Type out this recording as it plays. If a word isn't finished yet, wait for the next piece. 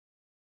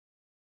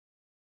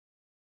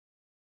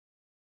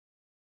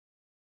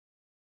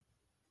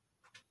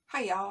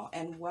Hi y'all,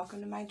 and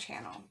welcome to my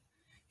channel.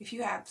 If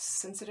you have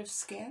sensitive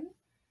skin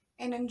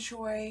and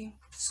enjoy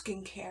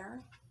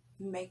skincare,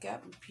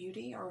 makeup,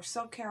 beauty, or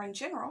self-care in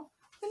general,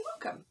 then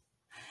welcome.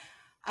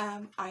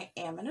 I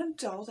am an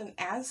adult, and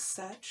as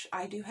such,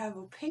 I do have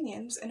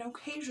opinions and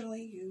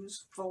occasionally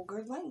use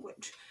vulgar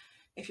language.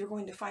 If you're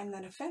going to find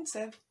that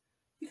offensive,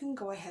 you can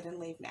go ahead and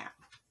leave now.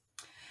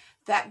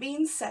 That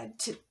being said,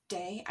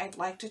 today I'd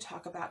like to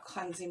talk about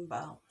cleansing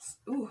balms.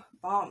 Ooh,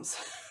 balms.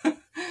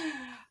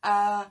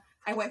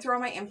 I went through all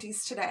my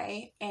empties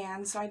today,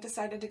 and so I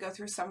decided to go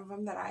through some of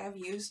them that I have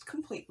used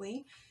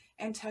completely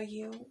and tell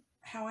you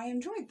how I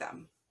enjoyed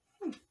them.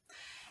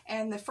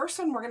 And the first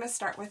one we're going to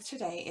start with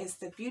today is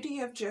the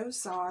Beauty of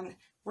Joseon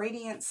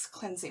Radiance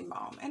Cleansing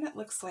Balm, and it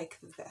looks like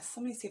this.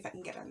 Let me see if I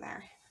can get in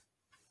there.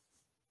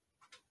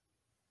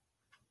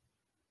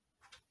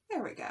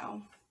 There we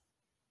go.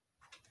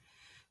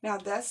 Now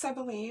this, I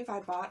believe, I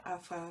bought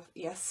off of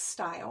Yes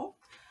Style.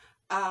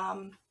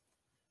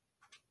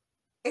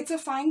 It's a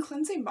fine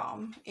cleansing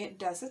balm. It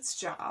does its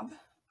job.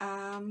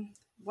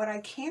 What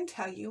I can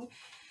tell you,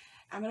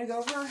 I'm going to go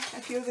over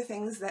a few of the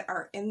things that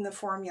are in the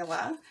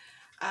formula.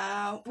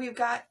 We've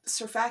got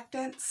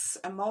surfactants,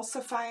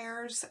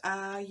 emulsifiers.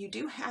 You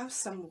do have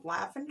some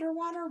lavender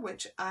water,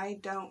 which I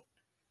don't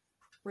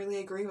really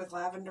agree with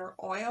lavender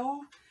oil.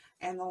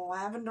 And the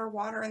lavender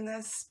water in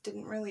this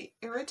didn't really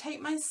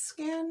irritate my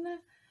skin.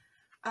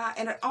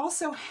 And it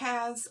also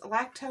has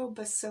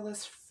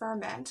lactobacillus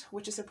ferment,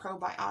 which is a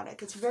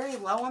probiotic. It's very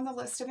low on the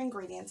list of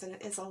ingredients, and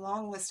it is a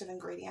long list of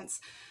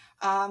ingredients.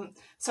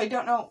 So I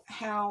don't know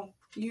how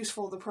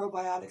useful the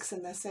probiotics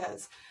in this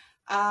is.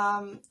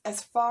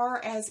 As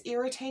far as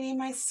irritating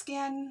my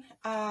skin,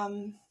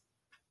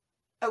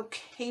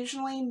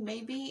 occasionally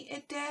maybe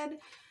it did,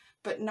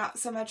 but not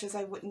so much as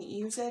I wouldn't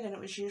use it, and it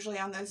was usually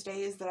on those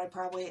days that I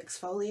probably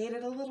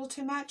exfoliated a little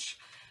too much.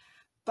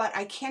 But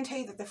I can tell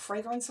you that the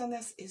fragrance on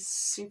this is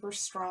super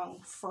strong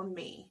for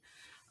me.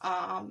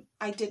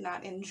 I did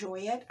not enjoy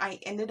it. I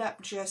ended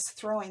up just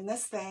throwing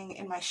this thing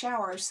in my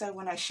shower, so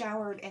when I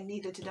showered and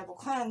needed to double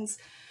cleanse,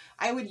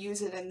 I would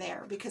use it in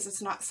there because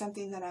it's not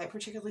something that I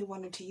particularly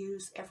wanted to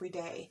use every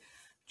day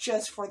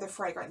just for the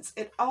fragrance.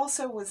 It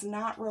also was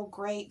not real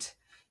great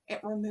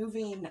at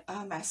removing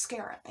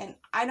mascara, and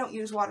I don't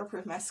use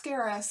waterproof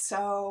mascara,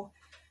 so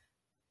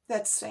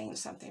that's saying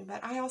something.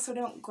 But I also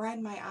don't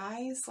grind my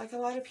eyes like a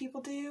lot of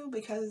people do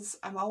because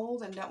I'm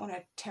old and don't want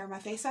to tear my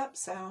face up.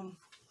 So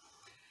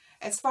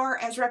as far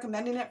as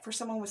recommending it for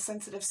someone with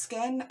sensitive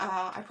skin,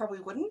 I probably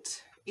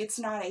wouldn't. It's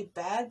not a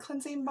bad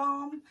cleansing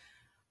balm,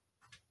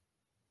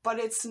 but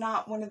it's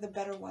not one of the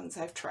better ones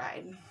I've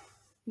tried.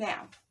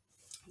 Now,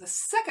 the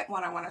second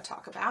one I want to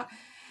talk about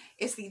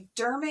is the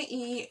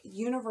Derma-E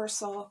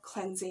Universal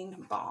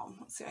Cleansing Balm.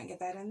 Let's see if I can get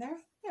that in there.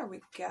 There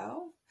we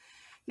go.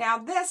 Now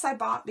this I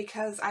bought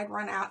because I'd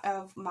run out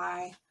of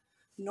my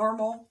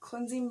normal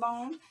cleansing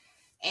balm,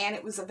 and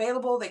it was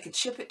available. They could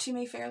ship it to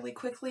me fairly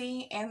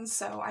quickly, and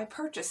so I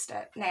purchased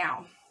it.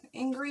 Now,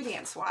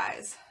 ingredients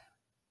wise,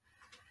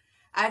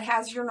 it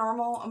has your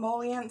normal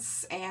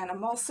emollients and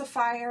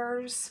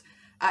emulsifiers.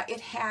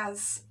 It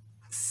has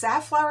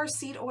safflower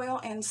seed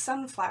oil and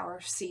sunflower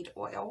seed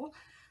oil.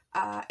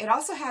 It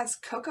also has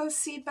cocoa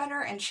seed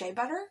butter and shea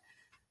butter,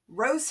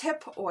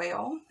 rosehip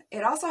oil.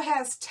 It also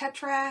has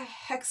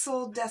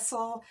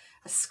tetrahexyldecyl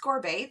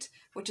ascorbate,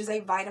 which is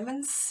a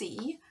vitamin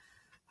C.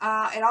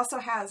 It also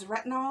has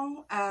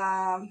retinol,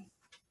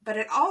 but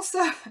it also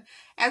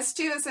has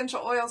two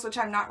essential oils, which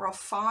I'm not real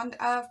fond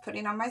of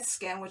putting on my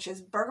skin, which is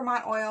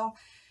bergamot oil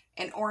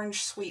and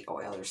orange sweet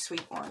oil, or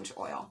sweet orange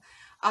oil.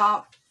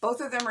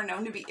 Both of them are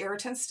known to be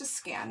irritants to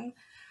skin.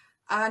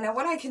 Now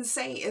what I can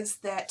say is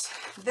that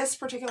this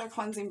particular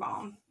cleansing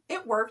balm,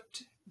 it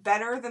worked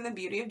better than the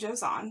Beauty of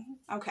Joseon,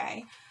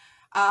 okay.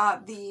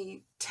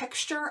 The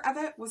texture of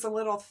it was a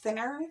little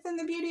thinner than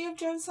the Beauty of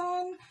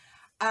Joseon,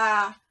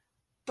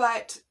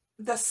 but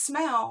the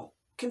smell,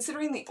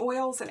 considering the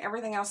oils and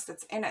everything else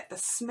that's in it, the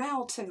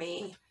smell to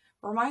me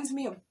reminds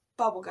me of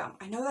bubblegum.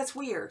 I know that's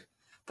weird,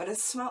 but it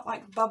smelled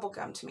like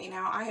bubblegum to me.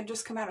 Now, I had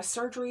just come out of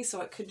surgery,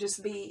 so it could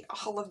just be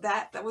all of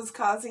that that was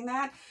causing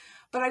that,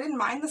 but I didn't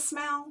mind the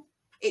smell.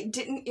 It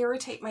didn't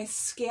irritate my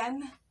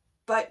skin.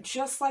 But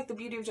just like the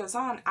Beauty of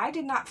Joseon, I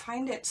did not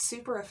find it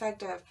super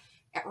effective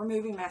at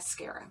removing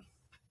mascara.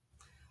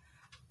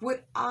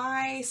 Would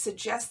I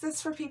suggest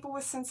this for people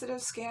with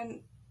sensitive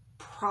skin?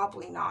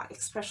 Probably not,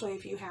 especially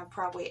if you have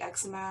probably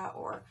eczema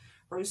or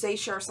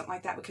rosacea or something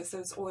like that, because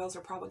those oils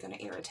are probably going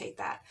to irritate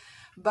that.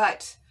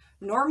 But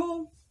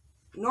normal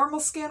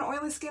skin,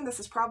 oily skin, this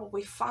is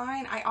probably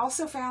fine. I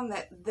also found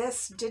that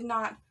this did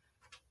not,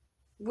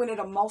 when it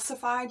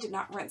emulsified, did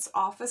not rinse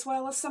off as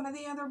well as some of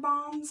the other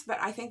balms, but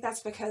I think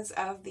that's because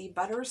of the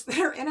butters that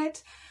are in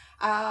it.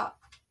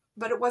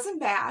 But it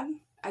wasn't bad.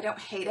 I don't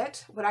hate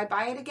it. Would I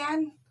buy it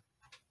again?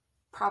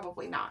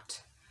 Probably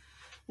not.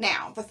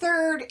 Now, the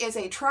third is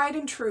a tried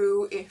and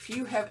true if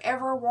you have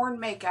ever worn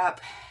makeup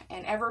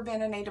and ever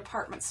been in a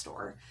department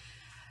store.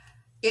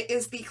 It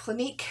is the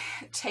Clinique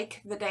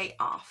Take the Day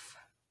Off.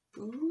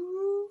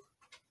 Ooh.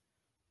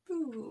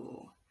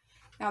 Ooh.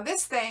 Now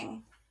this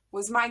thing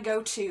was my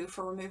go-to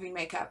for removing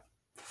makeup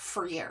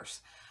for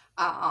years.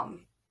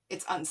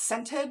 It's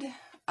unscented.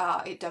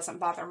 It doesn't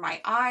bother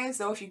my eyes,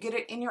 though if you get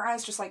it in your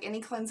eyes, just like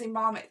any cleansing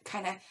balm, it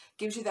kind of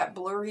gives you that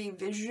blurry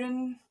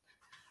vision.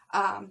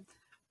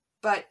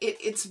 But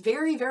it's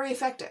very, very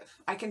effective.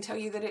 I can tell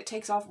you that it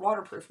takes off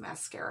waterproof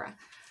mascara.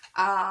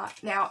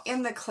 Now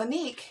in the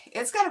Clinique,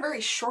 it's got a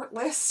very short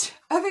list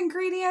of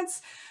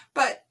ingredients,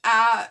 but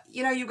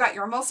you know, you've got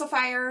your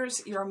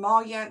emulsifiers, your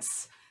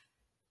emollients,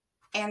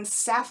 and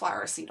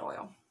safflower seed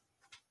oil.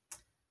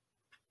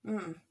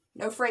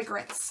 No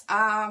fragrance.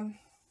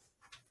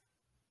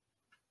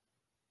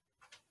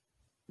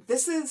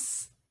 This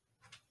is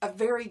a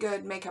very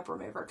good makeup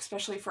remover,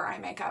 especially for eye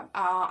makeup.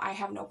 I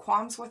have no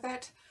qualms with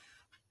it.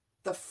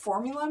 The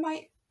formula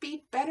might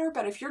be better,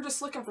 but if you're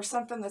just looking for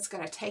something that's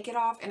going to take it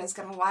off and is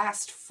going to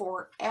last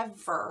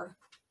forever,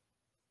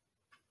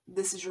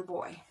 this is your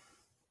boy.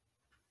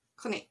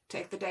 Clinique,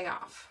 take the day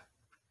off.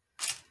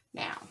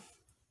 Now,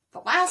 the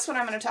last one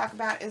I'm going to talk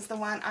about is the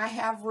one I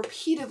have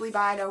repeatedly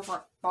bought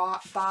over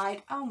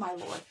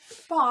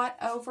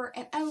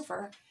and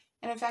over.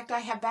 And in fact, I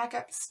have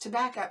backups to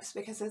backups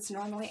because it's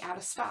normally out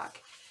of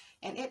stock.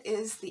 And it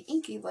is the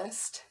Inkey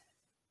List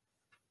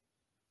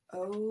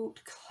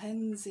Oat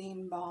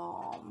Cleansing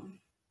Balm.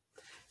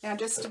 Now,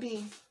 just to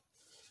be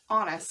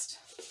honest,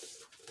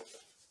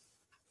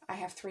 I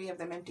have 3 of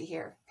them empty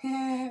here.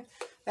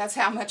 That's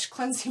how much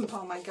cleansing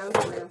balm I go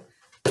through.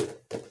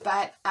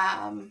 But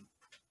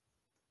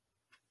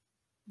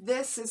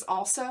this is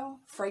also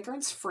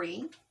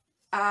fragrance-free.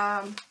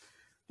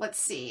 Let's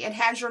see. It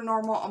has your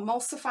normal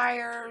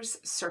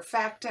emulsifiers,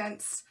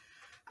 surfactants.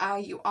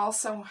 You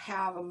also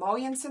have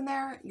emollients in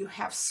there. You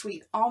have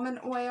sweet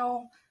almond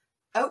oil,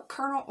 oat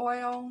kernel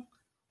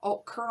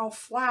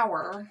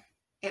flour.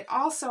 It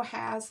also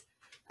has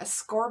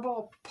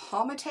ascorbyl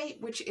palmitate,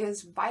 which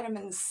is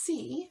vitamin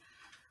C.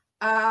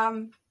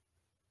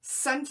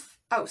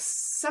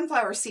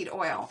 Sunflower seed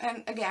oil.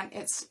 And again,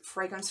 it's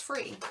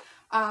fragrance-free.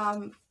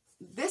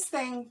 This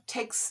thing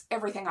takes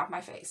everything off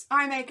my face.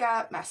 Eye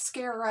makeup,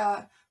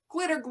 mascara,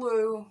 glitter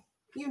glue,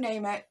 you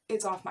name it,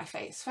 it's off my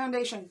face.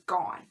 Foundation,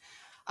 gone.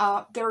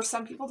 There are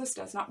some people this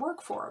does not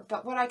work for,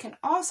 but what I can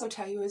also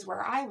tell you is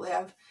where I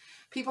live,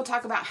 people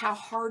talk about how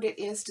hard it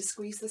is to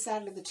squeeze this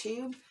out of the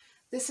tube.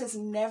 This has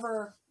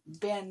never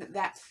been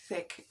that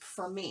thick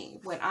for me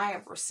when I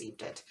have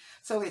received it.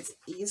 So it's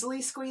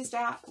easily squeezed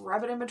out,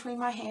 rub it in between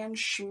my hands,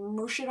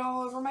 smoosh it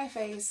all over my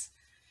face,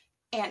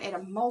 and it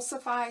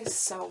emulsifies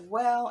so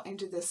well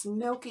into this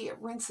milky, it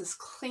rinses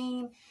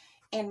clean,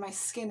 and my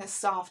skin is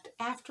soft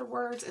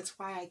afterwards. It's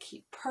why I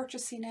keep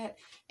purchasing it,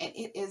 and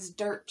it is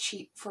dirt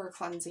cheap for a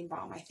cleansing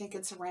balm. I think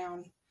it's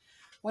around,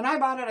 when I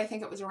bought it, I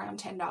think it was around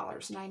 $10,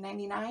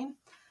 $9.99.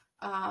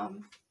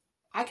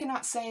 I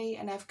cannot say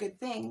enough good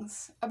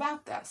things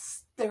about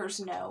this. There's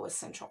no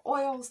essential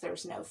oils,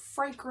 there's no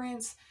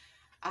fragrance.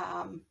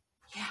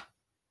 Yeah,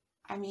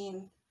 I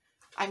mean,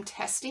 I'm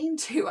testing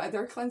 2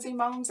 other cleansing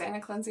balms and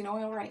a cleansing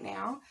oil right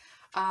now.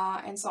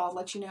 And so I'll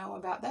let you know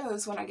about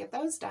those when I get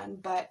those done.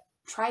 But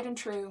tried and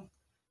true,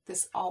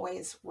 this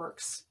always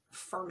works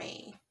for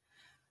me.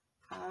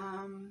 What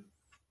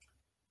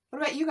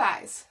about you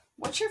guys?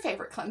 What's your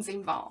favorite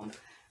cleansing balm?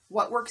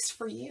 What works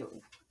for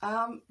you?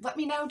 Let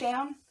me know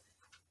down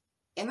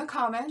in the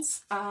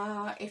comments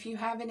if you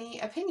have any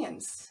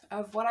opinions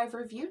of what I've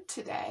reviewed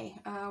today,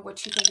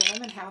 what you think of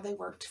them and how they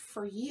worked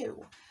for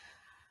you.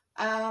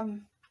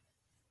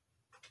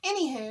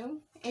 Anywho,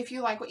 if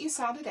you like what you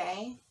saw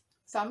today,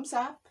 thumbs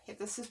up, hit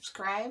the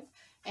subscribe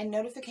and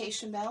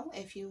notification bell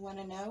if you want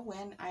to know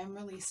when I'm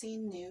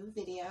releasing new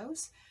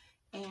videos.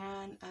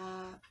 And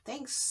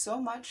thanks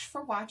so much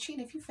for watching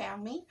if you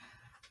found me.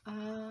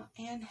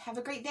 And have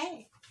a great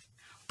day.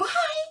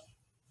 Bye!